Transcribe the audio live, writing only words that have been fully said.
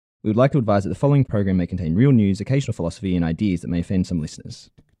We would like to advise that the following program may contain real news, occasional philosophy, and ideas that may offend some listeners.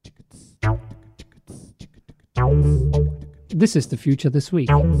 This is The Future This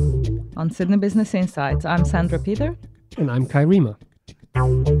Week. On Sydney Business Insights, I'm Sandra Peter. And I'm Kai Riemer.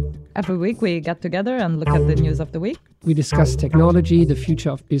 Every week we get together and look at the news of the week. We discuss technology, the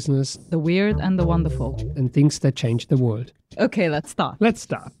future of business, the weird and the wonderful, and things that change the world. Okay, let's start. Let's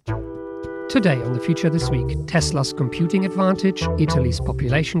start. Today on The Future This Week, Tesla's computing advantage, Italy's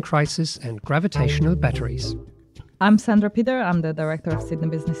population crisis, and gravitational batteries. I'm Sandra Peter. I'm the director of Sydney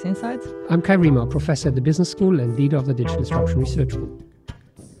Business Insights. I'm Kai Riemer, professor at the Business School and leader of the Digital Disruption Research Group.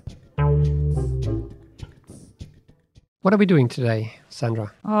 What are we doing today,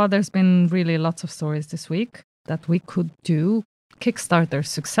 Sandra? Oh, there's been really lots of stories this week that we could do. Kickstarter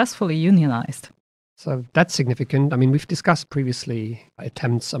successfully unionized. So that's significant. I mean, we've discussed previously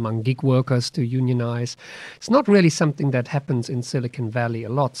attempts among gig workers to unionize. It's not really something that happens in Silicon Valley a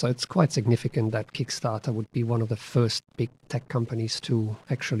lot. So it's quite significant that Kickstarter would be one of the first big tech companies to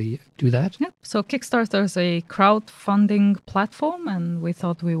actually do that. Yeah. So Kickstarter is a crowdfunding platform, and we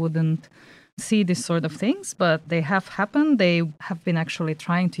thought we wouldn't see these sort of things, but they have happened. They have been actually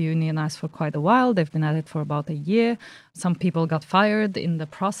trying to unionize for quite a while. They've been at it for about a year. Some people got fired in the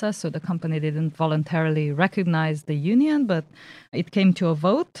process, so the company didn't voluntarily recognize the union, but it came to a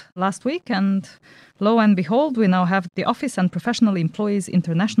vote last week, and lo and behold, we now have the Office and Professional Employees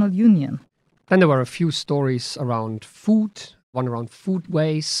International Union. Then there were a few stories around food, one around food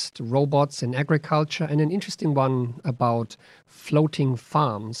waste, robots in agriculture, and an interesting one about floating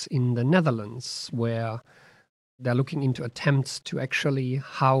farms in the Netherlands, where they're looking into attempts to actually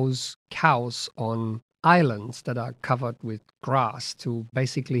house cows on islands that are covered with grass to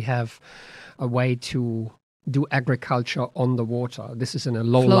basically have a way to do agriculture on the water. This is in a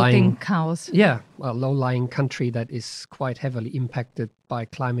low-lying... Floating cows. Yeah, a low-lying country that is quite heavily impacted by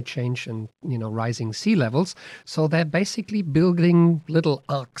climate change and, rising sea levels. So they're basically building little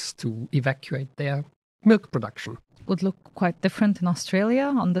arks to evacuate their milk production. Would look quite different in Australia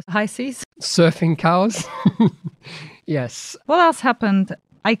on the high seas. Surfing cows. Yes. What else happened?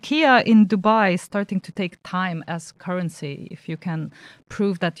 IKEA in Dubai is starting to take time as currency. If you can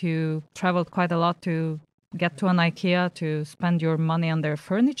prove that you traveled quite a lot to get to an IKEA to spend your money on their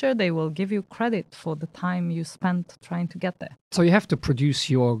furniture, they will give you credit for the time you spent trying to get there. So you have to produce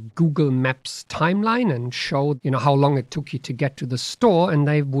your Google Maps timeline and show, how long it took you to get to the store, and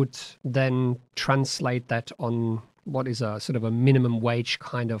they would then translate that on what is a sort of a minimum wage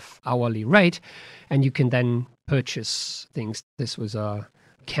kind of hourly rate, and you can then purchase things. This was a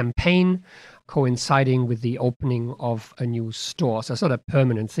campaign coinciding with the opening of a new store. So it's not a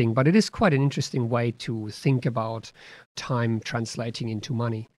permanent thing, but it is quite an interesting way to think about time translating into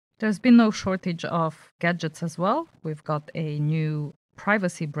money. There's been no shortage of gadgets as well. We've got a new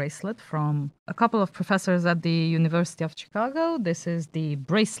privacy bracelet from a couple of professors at the University of Chicago. This is the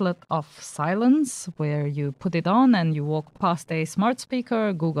bracelet of silence, where you put it on and you walk past a smart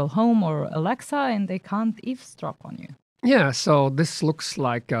speaker, Google Home or Alexa, and they can't eavesdrop on you. Yeah, so this looks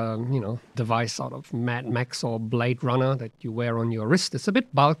like a, device out of Mad Max or Blade Runner that you wear on your wrist. It's a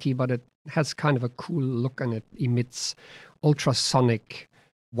bit bulky, but it has kind of a cool look, and it emits ultrasonic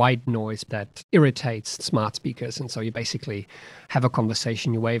white noise that irritates smart speakers. And so you basically have a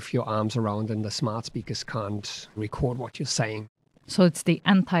conversation, you wave your arms around, and the smart speakers can't record what you're saying. So it's the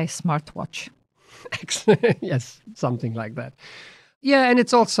anti-smartwatch. Yes, something like that. Yeah, and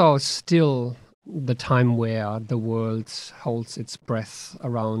it's also still the time where the world holds its breath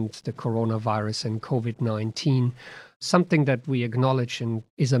around the coronavirus and COVID-19, something that we acknowledge and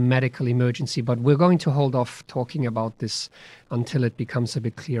is a medical emergency, but we're going to hold off talking about this until it becomes a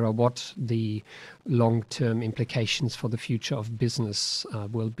bit clearer what the long-term implications for the future of business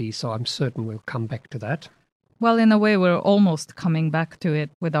will be. So I'm certain we'll come back to that. Well, in a way, we're almost coming back to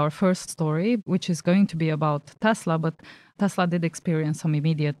it with our first story, which is going to be about Tesla. But Tesla did experience some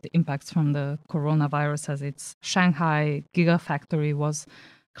immediate impacts from the coronavirus, as its Shanghai Gigafactory was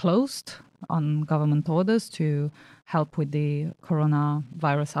closed on government orders to help with the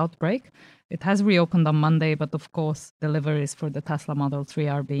coronavirus outbreak. It has reopened on Monday, but of course, deliveries for the Tesla Model 3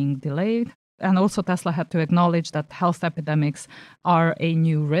 are being delayed. And also Tesla had to acknowledge that health epidemics are a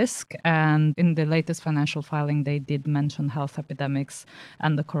new risk. And in the latest financial filing, they did mention health epidemics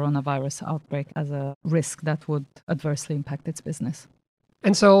and the coronavirus outbreak as a risk that would adversely impact its business.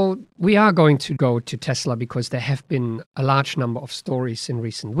 And so we are going to go to Tesla because there have been a large number of stories in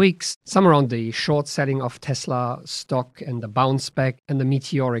recent weeks, some around the short selling of Tesla stock and the bounce back and the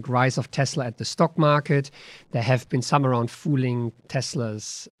meteoric rise of Tesla at the stock market. There have been some around fooling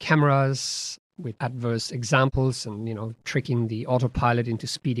Tesla's cameras, with adverse examples and, tricking the autopilot into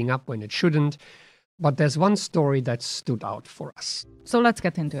speeding up when it shouldn't. But there's one story that stood out for us. So let's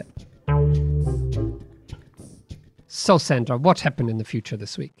get into it. So, Sandra, what happened in the future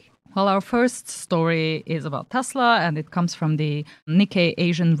this week? Well, our first story is about Tesla, and it comes from the Nikkei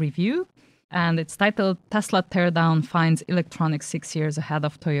Asian Review. And it's titled, Tesla Teardown Finds Electronics 6 Years Ahead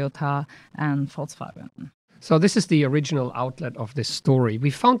of Toyota and Volkswagen. So this is the original outlet of this story. We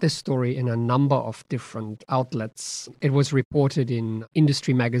found this story in a number of different outlets. It was reported in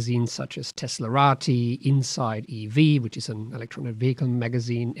industry magazines such as Teslarati, Inside EV, which is an electronic vehicle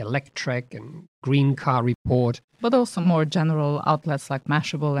magazine, Electrek and Green Car Report. But also more general outlets like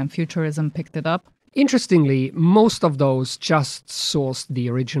Mashable and Futurism picked it up. Interestingly, most of those just sourced the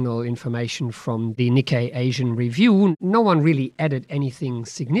original information from the Nikkei Asian Review. No one really added anything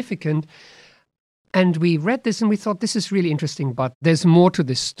significant. And we read this and we thought this is really interesting, but there's more to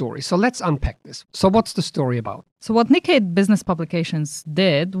this story. So let's unpack this. So what's the story about? So what Nikkei Business Publications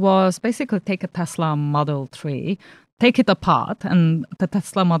did was basically take a Tesla Model 3, take it apart. And the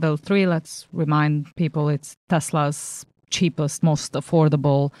Tesla Model 3, let's remind people, it's Tesla's cheapest, most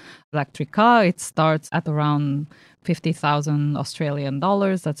affordable electric car. It starts at around 50,000 Australian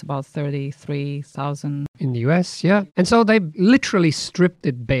dollars. That's about 33,000 in the US, yeah. And so they literally stripped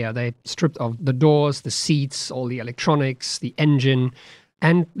it bare. They stripped off the doors, the seats, all the electronics, the engine,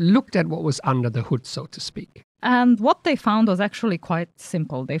 and looked at what was under the hood, so to speak. And what they found was actually quite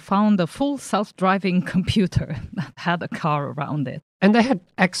simple. They found a full self-driving computer that had a car around it. And they had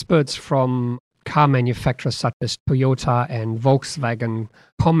experts from car manufacturers such as Toyota and Volkswagen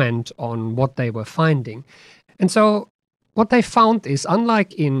comment on what they were finding. And so what they found is,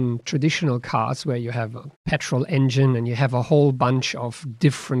 unlike in traditional cars where you have a petrol engine and you have a whole bunch of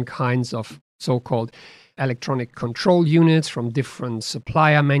different kinds of so-called electronic control units from different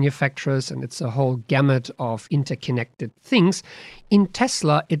supplier manufacturers, and it's a whole gamut of interconnected things. In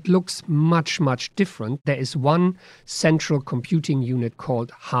Tesla, it looks much, much different. There is one central computing unit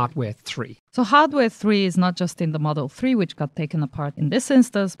called Hardware 3. So Hardware 3 is not just in the Model 3, which got taken apart in this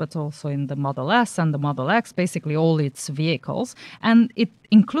instance, but also in the Model S and the Model X, basically all its vehicles. And it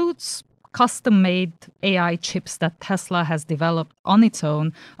includes custom-made AI chips that Tesla has developed on its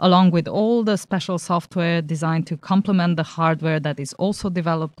own, along with all the special software designed to complement the hardware that is also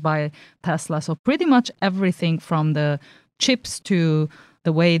developed by Tesla. So pretty much everything from the chips to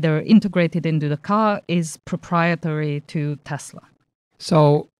the way they're integrated into the car is proprietary to Tesla.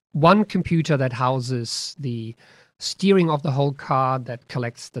 So one computer that houses the steering of the whole car, that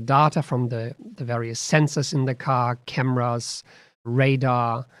collects the data from the various sensors in the car, cameras,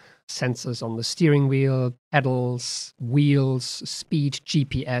 radar, sensors on the steering wheel, pedals, wheels, speed,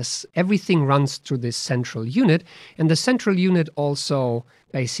 GPS, everything runs through this central unit. And the central unit also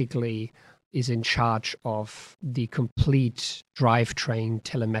basically is in charge of the complete drivetrain,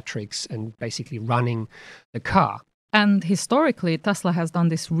 telemetrics, and basically running the car. And historically, Tesla has done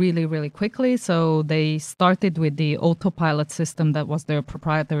this really, really quickly. So they started with the autopilot system that was their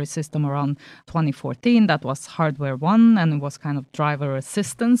proprietary system around 2014. That was Hardware 1, and it was kind of driver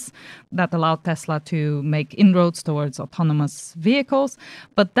assistance that allowed Tesla to make inroads towards autonomous vehicles.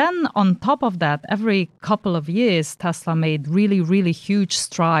 But then on top of that, every couple of years, Tesla made really, really huge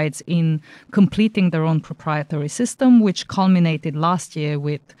strides in completing their own proprietary system, which culminated last year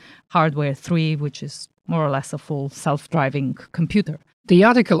with Hardware 3, which is more or less a full self-driving computer. The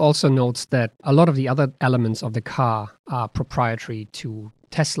article also notes that a lot of the other elements of the car are proprietary to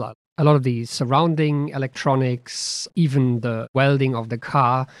Tesla. A lot of the surrounding electronics, even the welding of the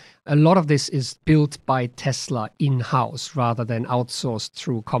car, a lot of this is built by Tesla in-house rather than outsourced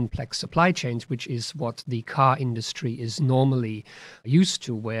through complex supply chains, which is what the car industry is normally used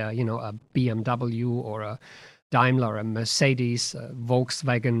to, where, a BMW or a Daimler, a Mercedes, a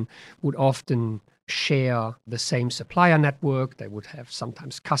Volkswagen would often share the same supplier network. They would have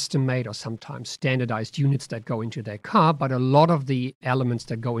sometimes custom-made or sometimes standardized units that go into their car, but a lot of the elements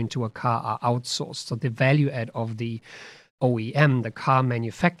that go into a car are outsourced. So the value add of the OEM, the car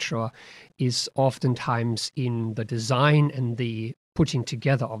manufacturer, is oftentimes in the design and the putting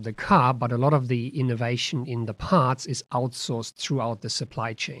together of the car, but a lot of the innovation in the parts is outsourced throughout the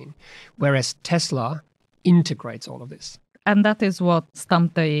supply chain, whereas Tesla integrates all of this. And that is what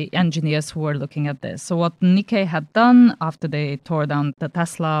stumped the engineers who were looking at this. So what Nikkei had done after they tore down the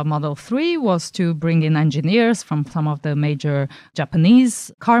Tesla Model 3 was to bring in engineers from some of the major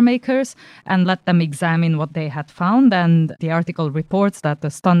Japanese car makers and let them examine what they had found. And the article reports that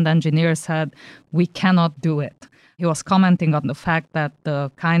the stunned engineers said, "We cannot do it." He was commenting on the fact that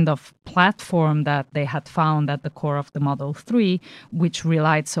the kind of platform that they had found at the core of the Model 3, which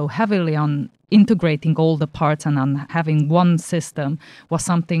relied so heavily on integrating all the parts and on having one system, was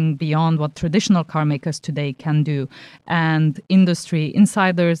something beyond what traditional car makers today can do. And industry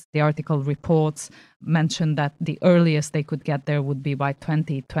insiders, the article reports, mentioned that the earliest they could get there would be by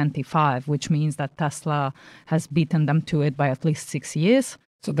 2025, which means that Tesla has beaten them to it by at least 6 years.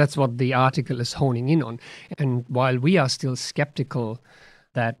 So that's what the article is honing in on. And while we are still skeptical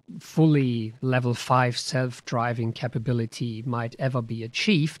that fully level 5 self-driving capability might ever be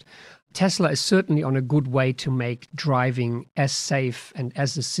achieved, Tesla is certainly on a good way to make driving as safe and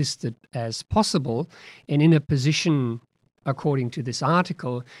as assisted as possible, and in a position, according to this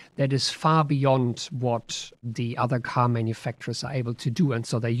article, that is far beyond what the other car manufacturers are able to do. And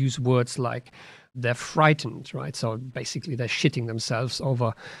so they use words like they're frightened, right? So basically they're shitting themselves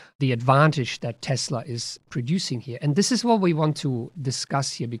over the advantage that Tesla is producing here. And this is what we want to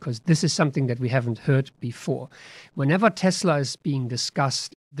discuss here, because this is something that we haven't heard before. Whenever Tesla is being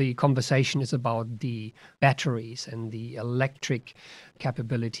discussed, the conversation is about the batteries and the electric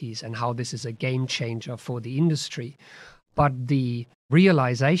capabilities and how this is a game changer for the industry. But the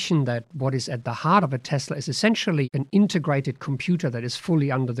realization that what is at the heart of a Tesla is essentially an integrated computer that is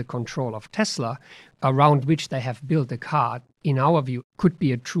fully under the control of Tesla, around which they have built a car, in our view, could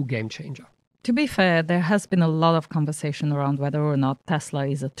be a true game changer. To be fair, there has been a lot of conversation around whether or not Tesla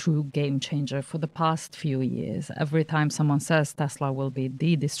is a true game changer for the past few years. Every time someone says Tesla will be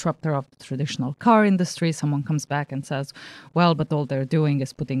the disruptor of the traditional car industry, someone comes back and says, well, but all they're doing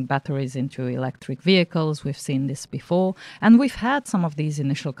is putting batteries into electric vehicles. We've seen this before. And we've had some of these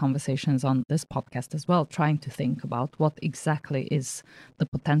initial conversations on this podcast as well, trying to think about what exactly is the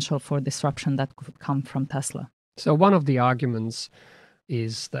potential for disruption that could come from Tesla. So one of the arguments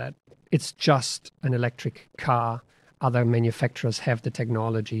is that it's just an electric car. Other manufacturers have the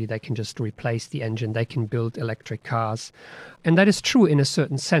technology. They can just replace the engine. They can build electric cars. And that is true in a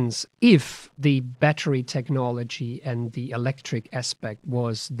certain sense if the battery technology and the electric aspect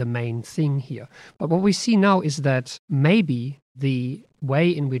was the main thing here. But what we see now is that maybe the way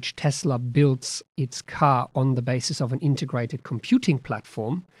in which Tesla builds its car on the basis of an integrated computing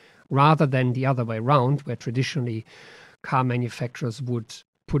platform, rather than the other way around, where traditionally car manufacturers would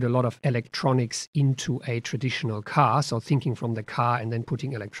put a lot of electronics into a traditional car, so thinking from the car and then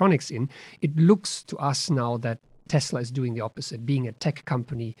putting electronics in, it looks to us now that Tesla is doing the opposite. Being a tech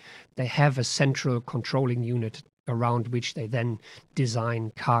company, they have a central controlling unit around which they then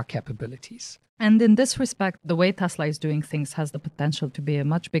design car capabilities. And in this respect, the way Tesla is doing things has the potential to be a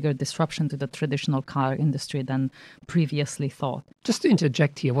much bigger disruption to the traditional car industry than previously thought. Just to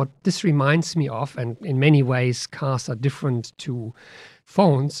interject here, what this reminds me of, and in many ways cars are different to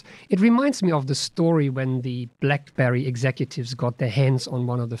phones, it reminds me of the story when the BlackBerry executives got their hands on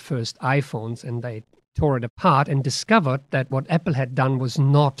one of the first iPhones and they tore it apart and discovered that what Apple had done was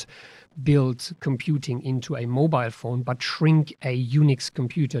not build computing into a mobile phone, but shrink a Unix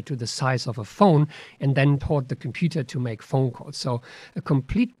computer to the size of a phone and then taught the computer to make phone calls. So a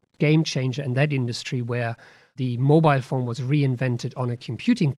complete game changer in that industry where the mobile phone was reinvented on a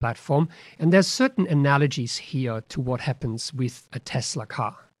computing platform. And there's certain analogies here to what happens with a Tesla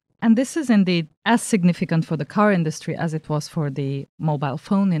car. And this is indeed as significant for the car industry as it was for the mobile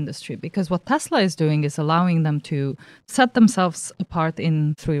phone industry, because what Tesla is doing is allowing them to set themselves apart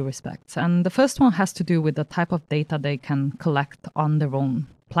in three respects. And the first one has to do with the type of data they can collect on their own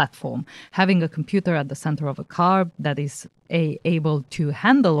platform. Having a computer at the center of a car that is able to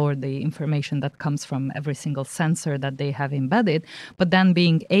handle all the information that comes from every single sensor that they have embedded, but then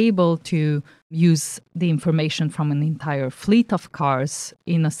being able to use the information from an entire fleet of cars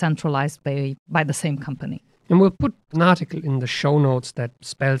in a centralized way by the same company. And we'll put an article in the show notes that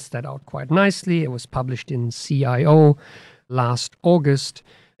spells that out quite nicely. It was published in CIO last August,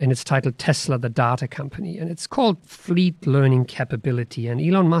 and it's titled Tesla, the Data Company. And it's called Fleet Learning Capability. And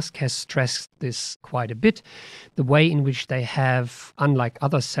Elon Musk has stressed this quite a bit. The way in which they have, unlike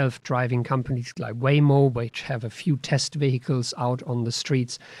other self-driving companies like Waymo, which have a few test vehicles out on the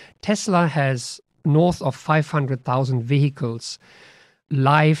streets, Tesla has north of 500,000 vehicles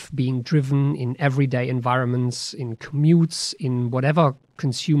live being driven in everyday environments, in commutes, in whatever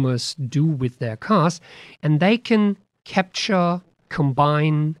consumers do with their cars. And they can capture,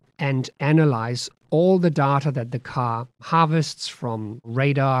 combine, and analyze all the data that the car harvests from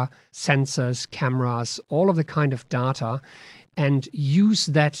radar, sensors, cameras, all of the kind of data, and use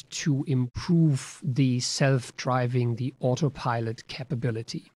that to improve the self-driving, the autopilot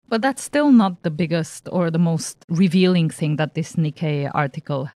capability. But that's still not the biggest or the most revealing thing that this Nikkei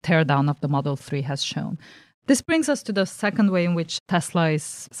article teardown of the Model 3 has shown. This brings us to the second way in which Tesla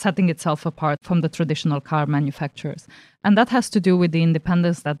is setting itself apart from the traditional car manufacturers. And that has to do with the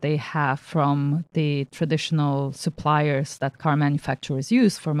independence that they have from the traditional suppliers that car manufacturers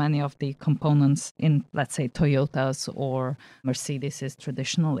use for many of the components in, let's say, Toyotas or Mercedes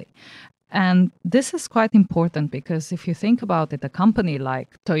traditionally. And this is quite important because if you think about it, a company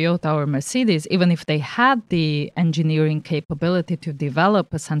like Toyota or Mercedes, even if they had the engineering capability to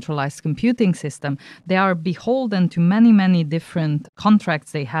develop a centralized computing system, they are beholden to many, many different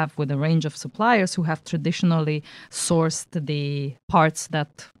contracts they have with a range of suppliers who have traditionally sourced the parts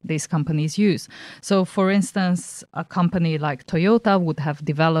that these companies use. So, for instance, a company like Toyota would have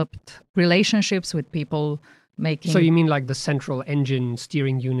developed relationships with people making... So you mean like the central engine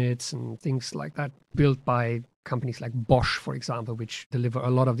steering units and things like that built by companies like Bosch, for example, which deliver a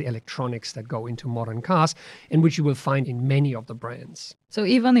lot of the electronics that go into modern cars and which you will find in many of the brands. So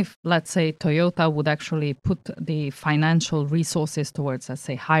even if, let's say, Toyota would actually put the financial resources towards, let's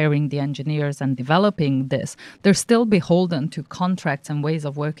say, hiring the engineers and developing this, they're still beholden to contracts and ways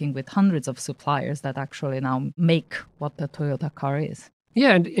of working with hundreds of suppliers that actually now make what the Toyota car is.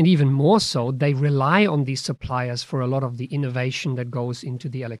 Yeah, and even more so, they rely on these suppliers for a lot of the innovation that goes into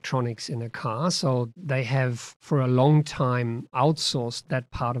the electronics in a car. So they have for a long time outsourced that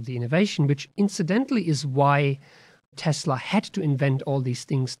part of the innovation, which incidentally is why Tesla had to invent all these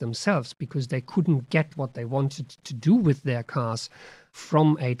things themselves, because they couldn't get what they wanted to do with their cars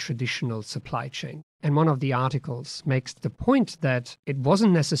from a traditional supply chain. And one of the articles makes the point that it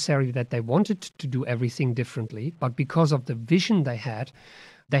wasn't necessarily that they wanted to do everything differently, but because of the vision they had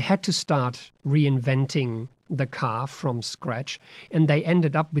to start reinventing the car from scratch. And they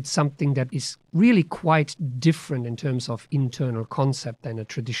ended up with something that is really quite different in terms of internal concept than a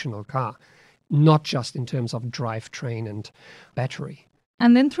traditional car, not just in terms of drivetrain and battery.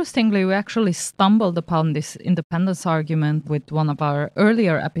 And interestingly, we actually stumbled upon this independence argument with one of our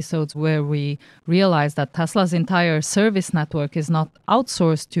earlier episodes where we realized that Tesla's entire service network is not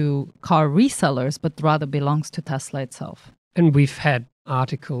outsourced to car resellers, but rather belongs to Tesla itself. And we've had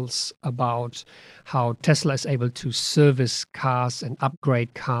articles about how Tesla is able to service cars and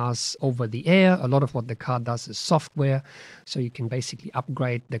upgrade cars over the air. A lot of what the car does is software. So you can basically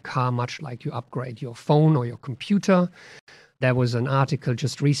upgrade the car much like you upgrade your phone or your computer. There was an article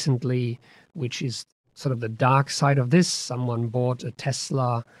just recently, which is sort of the dark side of this. Someone bought a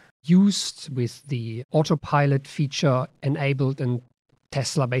Tesla used with the autopilot feature enabled, and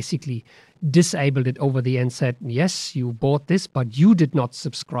Tesla basically disabled it over the air and said, yes, you bought this, but you did not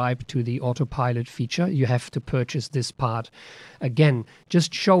subscribe to the autopilot feature. You have to purchase this part again,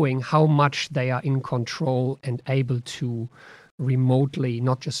 just showing how much they are in control and able to remotely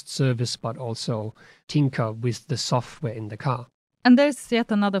not just service but also tinker with the software in the car. And there's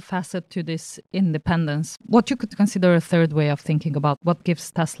yet another facet to this independence, what you could consider a third way of thinking about what gives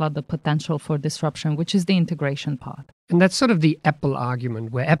Tesla the potential for disruption, which is the integration part. And that's sort of the Apple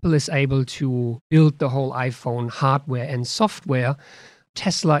argument, where Apple is able to build the whole iPhone hardware and software.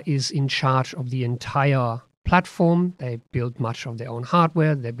 Tesla is in charge of the entire platform. They build much of their own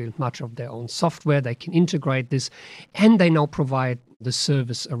hardware, they build much of their own software, they can integrate this, and they now provide the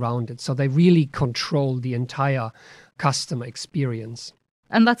service around it. So they really control the entire customer experience.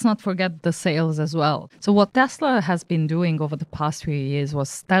 And let's not forget the sales as well. So what Tesla has been doing over the past few years was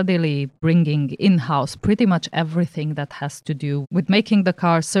steadily bringing in-house pretty much everything that has to do with making the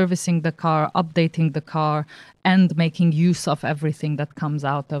car, servicing the car, updating the car, and making use of everything that comes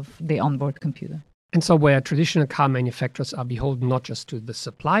out of the onboard computer. And so where traditional car manufacturers are beholden not just to the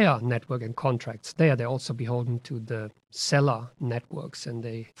supplier network and contracts, they're also beholden to the seller networks and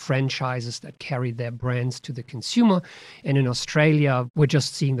the franchises that carry their brands to the consumer. And in Australia, we're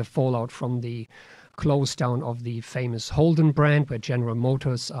just seeing the fallout from the close down of the famous Holden brand, where General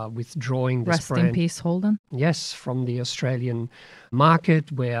Motors are withdrawing this brand. Rest in peace, Holden. Yes, from the Australian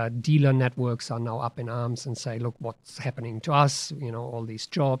market, where dealer networks are now up in arms and say, look, what's happening to us? You know, all these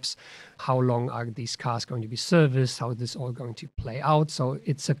jobs, how long are these cars going to be serviced? How is this all going to play out? So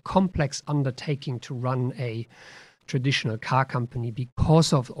it's a complex undertaking to run a traditional car company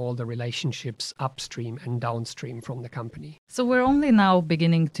because of all the relationships upstream and downstream from the company. So we're only now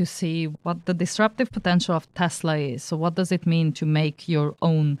beginning to see what the disruptive potential of Tesla is. So what does it mean to make your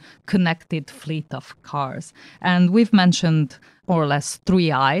own connected fleet of cars? And we've mentioned more or less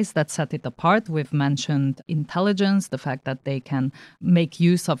 3 eyes that set it apart. We've mentioned intelligence, the fact that they can make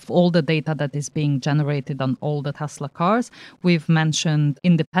use of all the data that is being generated on all the Tesla cars. We've mentioned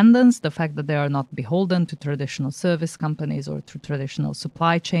independence, the fact that they are not beholden to traditional service companies or to traditional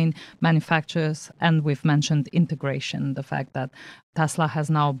supply chain manufacturers. And we've mentioned integration, the fact that Tesla has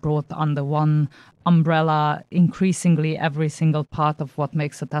now brought under one umbrella increasingly every single part of what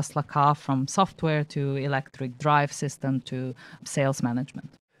makes a Tesla car, from software to electric drive system to sales management.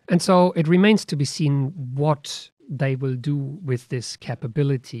 And so it remains to be seen what they will do with this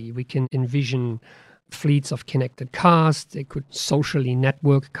capability. We can envision fleets of connected cars. They could socially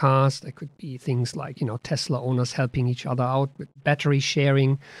network cars. There could be things like, Tesla owners helping each other out with battery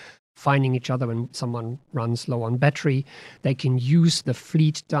sharing, finding each other when someone runs low on battery. They can use the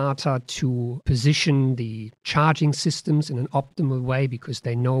fleet data to position the charging systems in an optimal way because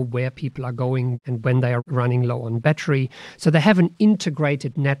they know where people are going and when they are running low on battery. So they have an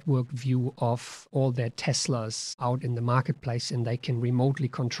integrated network view of all their Teslas out in the marketplace, and they can remotely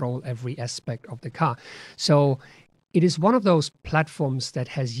control every aspect of the car. So it is one of those platforms that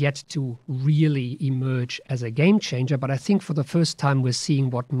has yet to really emerge as a game changer, but I think for the first time we're seeing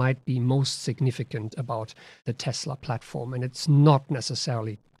what might be most significant about the Tesla platform, and it's not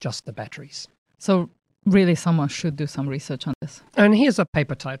necessarily just the batteries. So really someone should do some research on this. And here's a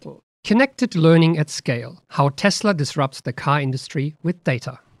paper title: Connected Learning at Scale, How Tesla Disrupts the Car Industry with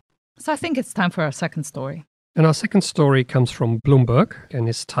Data. So I think it's time for our second story. And our second story comes from Bloomberg and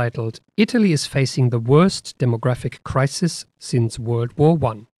is titled, Italy is Facing the Worst Demographic Crisis Since World War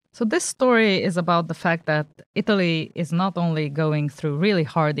I. So this story is about the fact that Italy is not only going through really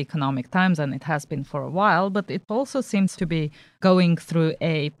hard economic times, and it has been for a while, but it also seems to be going through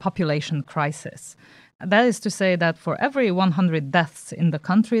a population crisis. That is to say that for every 100 deaths in the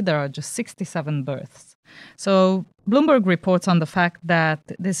country, there are just 67 births. So Bloomberg reports on the fact that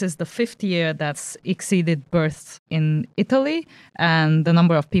this is the fifth year that's exceeded births in Italy, and the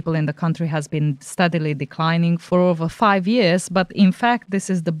number of people in the country has been steadily declining for over 5 years. But in fact, this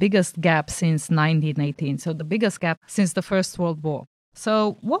is the biggest gap since 1918, so the biggest gap since the First World War.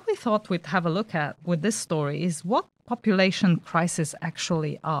 So what we thought we'd have a look at with this story is what population crises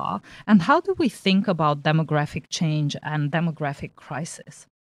actually are, and how do we think about demographic change and demographic crisis?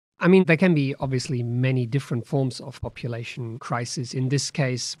 I mean, there can be obviously many different forms of population crisis. In this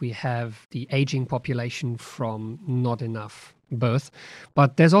case, we have the aging population from not enough birth.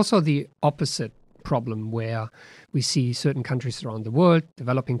 But there's also the opposite problem where we see certain countries around the world,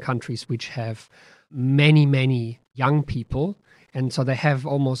 developing countries, which have many, many young people. And so they have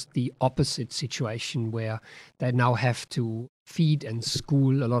almost the opposite situation where they now have to feed and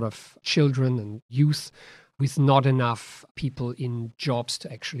school a lot of children and youth with not enough people in jobs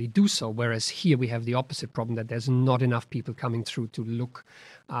to actually do so. Whereas here we have the opposite problem, that there's not enough people coming through to look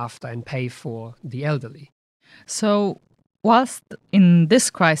after and pay for the elderly. So whilst in this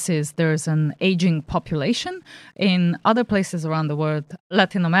crisis there's an aging population, in other places around the world,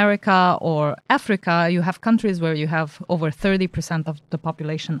 Latin America or Africa, you have countries where you have over 30% of the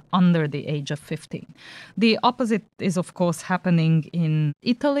population under the age of 15. The opposite is, of course, happening in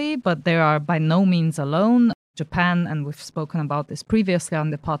Italy, but they are by no means alone. Japan, and we've spoken about this previously on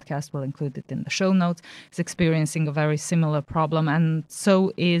the podcast, we'll include it in the show notes, is experiencing a very similar problem, and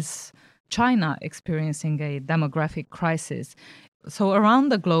so is China experiencing a demographic crisis. So around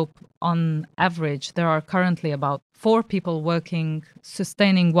the globe, on average, there are currently about 4 people working,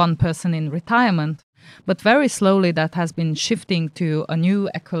 sustaining 1 person in retirement. But very slowly that has been shifting to a new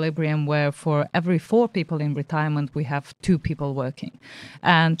equilibrium where for every 4 people in retirement, we have 2 people working.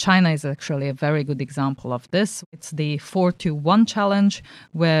 And China is actually a very good example of this. It's the 4-to-1 challenge,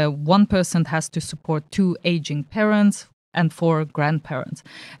 where 1 person has to support 2 aging parents and 4 grandparents.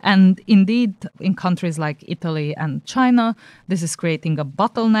 And indeed, in countries like Italy and China, this is creating a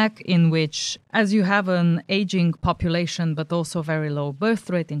bottleneck in which, as you have an aging population, but also very low birth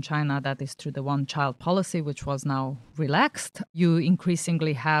rate in China, that is through the one-child policy, which was now relaxed, you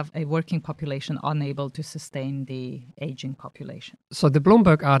increasingly have a working population unable to sustain the aging population. So the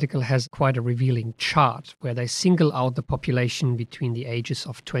Bloomberg article has quite a revealing chart where they single out the population between the ages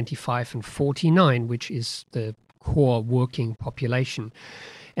of 25 and 49, which is the core working population.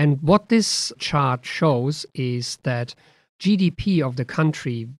 And what this chart shows is that GDP of the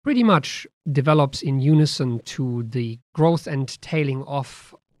country pretty much develops in unison to the growth and tailing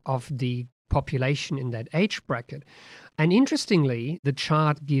off of the population in that age bracket. And interestingly, the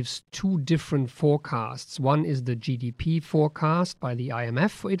chart gives 2 different forecasts. One is the GDP forecast by the IMF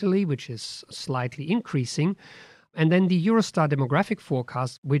for Italy, which is slightly increasing. And then the Eurostar demographic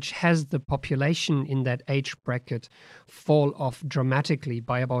forecast, which has the population in that age bracket fall off dramatically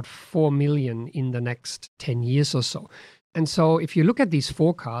by about 4 million in the next 10 years or so. And so if you look at these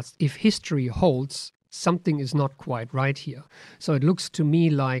forecasts, if history holds, something is not quite right here. So it looks to me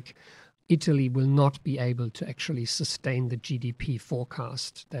like Italy will not be able to actually sustain the GDP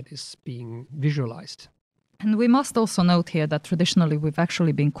forecast that is being visualized. And we must also note here that traditionally we've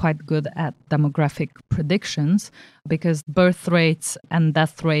actually been quite good at demographic predictions because birth rates and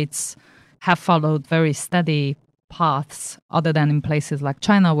death rates have followed very steady paths other than in places like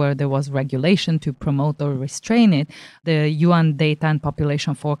China where there was regulation to promote or restrain it. The UN data and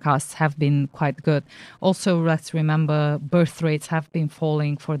population forecasts have been quite good. Also, let's remember birth rates have been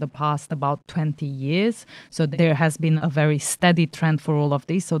falling for the past about 20 years. So there has been a very steady trend for all of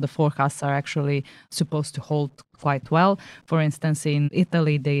these. So the forecasts are actually supposed to hold quite well. For instance, in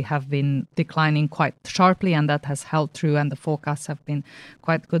Italy, they have been declining quite sharply, and that has held true, and the forecasts have been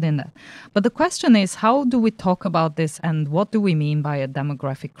quite good in that. But the question is, how do we talk about this, and what do we mean by a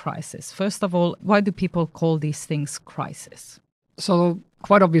demographic crisis? First of all, why do people call these things crisis? So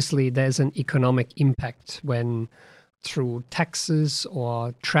quite obviously, there's an economic impact when through taxes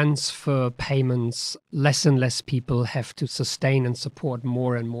or transfer payments, less and less people have to sustain and support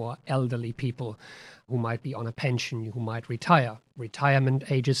more and more elderly people who might be on a pension, who might retire. Retirement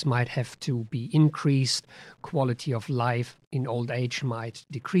ages might have to be increased. Quality of life in old age might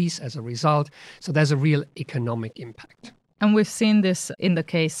decrease as a result. So there's a real economic impact. And we've seen this in the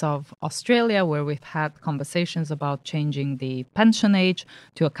case of Australia, where we've had conversations about changing the pension age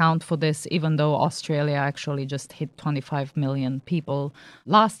to account for this, even though Australia actually just hit 25 million people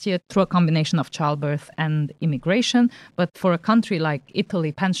last year through a combination of childbirth and immigration. But for a country like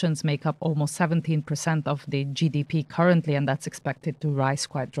Italy, pensions make up almost 17% of the GDP currently, and that's expected to rise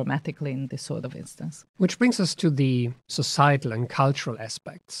quite dramatically in this sort of instance. Which brings us to the societal and cultural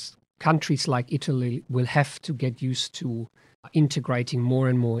aspects. Countries like Italy will have to get used to integrating more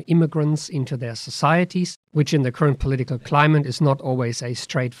and more immigrants into their societies, which in the current political climate is not always a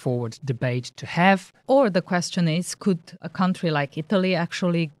straightforward debate to have. Or the question is, could a country like Italy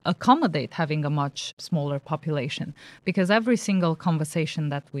actually accommodate having a much smaller population? Because every single conversation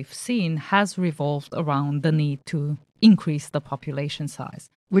that we've seen has revolved around the need to increase the population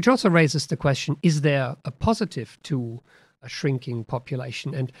size. Which also raises the question, is there a positive to a shrinking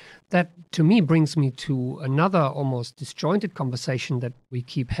population? And that, to me, brings me to another almost disjointed conversation that we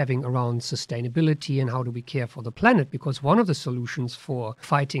keep having around sustainability and how do we care for the planet, because one of the solutions for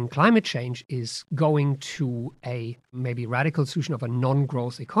fighting climate change is going to a maybe radical solution of a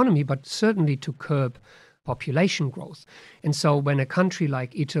non-growth economy, but certainly to curb population growth. And so when a country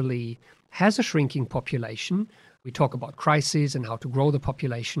like Italy has a shrinking population, we talk about crises and how to grow the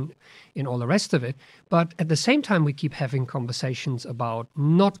population and all the rest of it. But at the same time, we keep having conversations about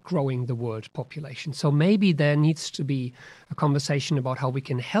not growing the world population. So maybe there needs to be a conversation about how we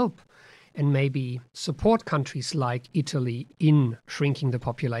can help and maybe support countries like Italy in shrinking the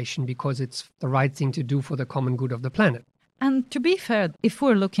population because it's the right thing to do for the common good of the planet. And to be fair, if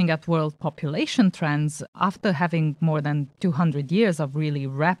we're looking at world population trends, after having more than 200 years of really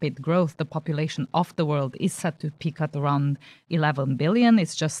rapid growth, the population of the world is set to peak at around 11 billion.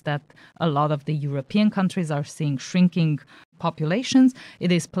 It's just that a lot of the European countries are seeing shrinking populations.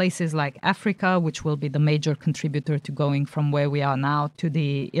 It is places like Africa, which will be the major contributor to going from where we are now to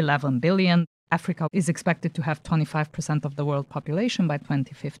the 11 billion. Africa is expected to have 25% of the world population by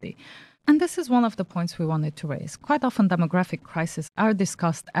 2050. And this is one of the points we wanted to raise. Quite often demographic crises are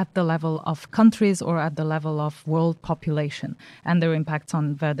discussed at the level of countries or at the level of world population, and their impacts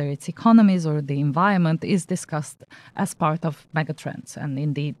on whether it's economies or the environment is discussed as part of megatrends. And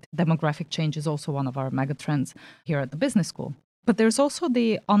indeed, demographic change is also one of our megatrends here at the business school. But there's also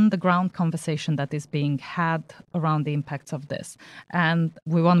the on-the-ground conversation that is being had around the impacts of this. And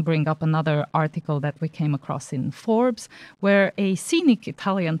we want to bring up another article that we came across in Forbes, where a scenic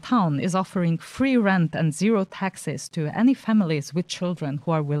Italian town is offering free rent and zero taxes to any families with children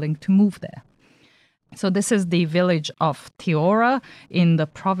who are willing to move there. So this is the village of Tiora in the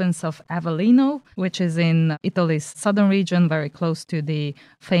province of Avellino, which is in Italy's southern region, very close to the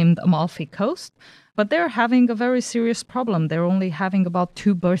famed Amalfi Coast. But they're having a very serious problem. They're only having about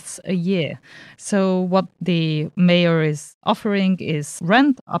 2 births a year. So what the mayor is offering is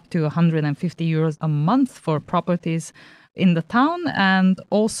rent up to 150 euros a month for properties in the town, and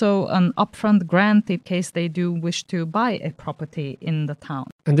also an upfront grant in case they do wish to buy a property in the town.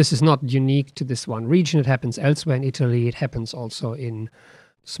 And this is not unique to this one region. It happens elsewhere in Italy. It happens also in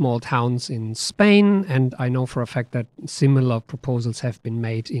small towns in Spain, and I know for a fact that similar proposals have been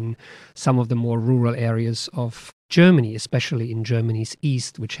made in some of the more rural areas of Germany, especially in Germany's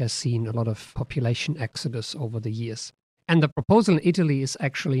east, which has seen a lot of population exodus over the years. And the proposal in Italy is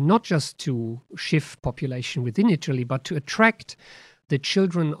actually not just to shift population within Italy, but to attract the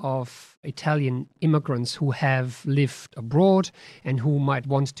children of Italian immigrants who have lived abroad and who might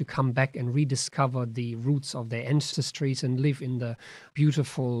want to come back and rediscover the roots of their ancestries and live in the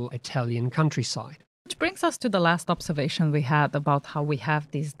beautiful Italian countryside. Which brings us to the last observation we had about how we have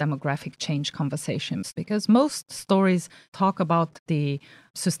these demographic change conversations, because most stories talk about the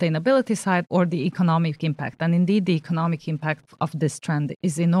sustainability side or the economic impact. And indeed, the economic impact of this trend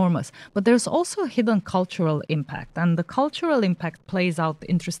is enormous. But there's also a hidden cultural impact. And the cultural impact plays out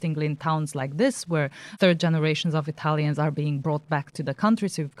interestingly in towns like this, where third generations of Italians are being brought back to the country.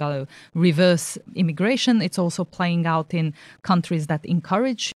 So you've got a reverse immigration. It's also playing out in countries that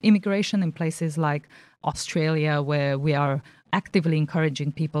encourage immigration, in places like Australia, where we are actively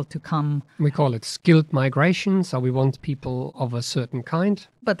encouraging people to come. We call it skilled migration, so we want people of a certain kind.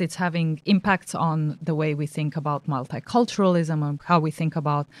 But it's having impacts on the way we think about multiculturalism and how we think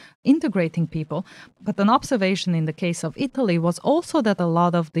about integrating people. But an observation in the case of Italy was also that a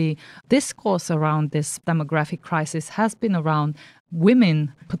lot of the discourse around this demographic crisis has been around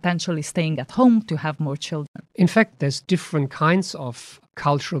women potentially staying at home to have more children. In fact, there's different kinds of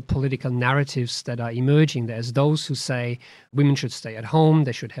cultural political narratives that are emerging. There's those who say women should stay at home,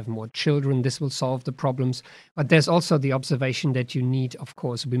 they should have more children, this will solve the problems. But there's also the observation that you need, of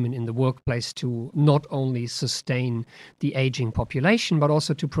course, women in the workplace to not only sustain the aging population, but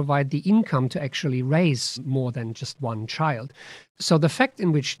also to provide the income to actually raise more than just one child. So the fact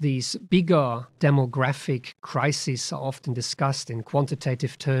in which these bigger demographic crises are often discussed in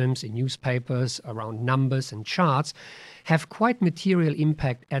quantitative terms, in newspapers, around numbers and charts, have quite material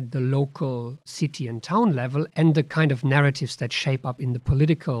impact at the local city and town level and the kind of narratives that shape up in the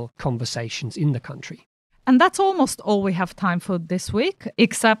political conversations in the country. And that's almost all we have time for this week,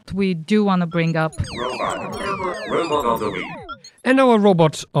 except we do want to bring up Robot of the Week. And our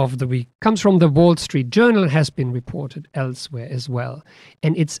robot of the week comes from the Wall Street Journal, has been reported elsewhere as well.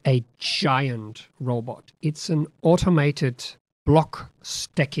 And it's a giant robot. It's an automated block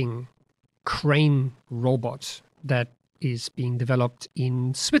stacking crane robot that is being developed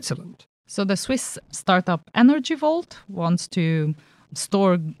in Switzerland. So the Swiss startup Energy Vault wants to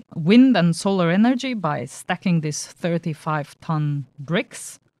store wind and solar energy by stacking these 35-ton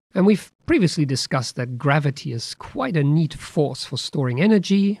bricks. And we've previously discussed that gravity is quite a neat force for storing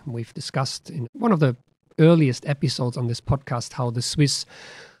energy. We've discussed in one of the earliest episodes on this podcast how the Swiss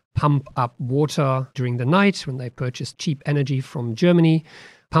pump up water during the night when they purchase cheap energy from Germany,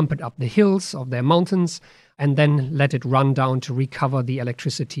 pump it up the hills of their mountains, and then let it run down to recover the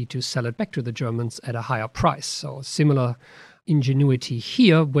electricity to sell it back to the Germans at a higher price. So similar ingenuity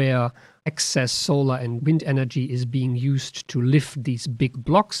here, where excess solar and wind energy is being used to lift these big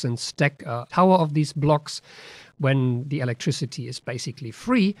blocks and stack a tower of these blocks when the electricity is basically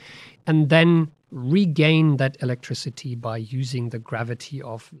free, and then regain that electricity by using the gravity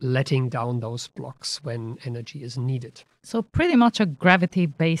of letting down those blocks when energy is needed. So pretty much a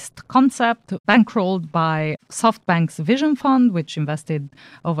gravity-based concept bankrolled by SoftBank's Vision Fund, which invested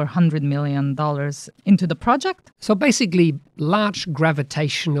over $100 million into the project. So basically large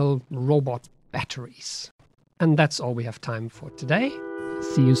gravitational robot batteries. And that's all we have time for today.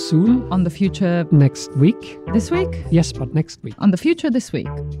 See you soon. On the future Next week. this week? Yes, but next week. On the future this week,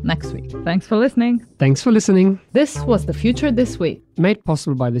 next week. Thanks for listening. Thanks for listening. This was The Future This Week. Made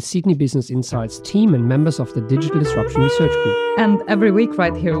possible by the Sydney Business Insights team and members of the Digital Disruption Research Group. And every week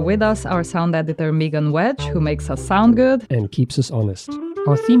right here with us, our sound editor Megan Wedge, who makes us sound good. And keeps us honest.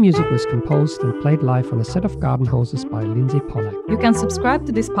 Our theme music was composed and played live on a set of garden hoses by Lindsay Pollack. You can subscribe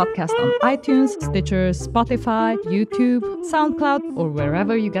to this podcast on iTunes, Stitcher, Spotify, YouTube, SoundCloud, or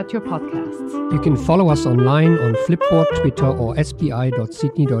wherever you get your podcasts. You can follow us online on Flipboard, Twitter, or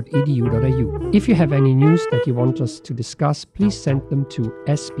sbi.sydney.edu.au. If you have any news that you want us to discuss, please send them to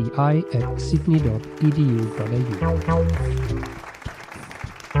sbi@sydney.edu.au.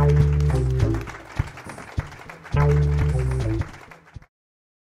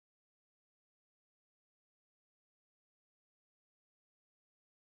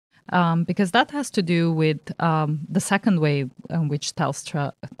 Because that has to do with the second way in which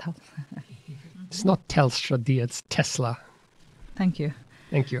Telstra... It's not Telstra, dear, it's Tesla. Thank you.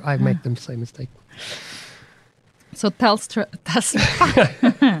 Thank you. I make them say mistake. So Tesla.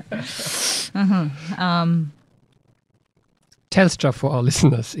 Telstra, for our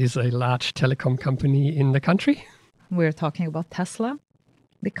listeners, is a large telecom company in the country. We're talking about Tesla,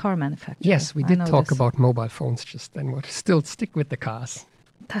 the car manufacturer. Yes, we did talk about mobile phones just then. We'll still stick with the cars.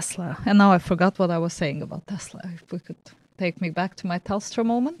 Tesla. And now I forgot what I was saying about Tesla. If we could take me back to my Telstra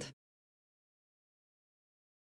moment.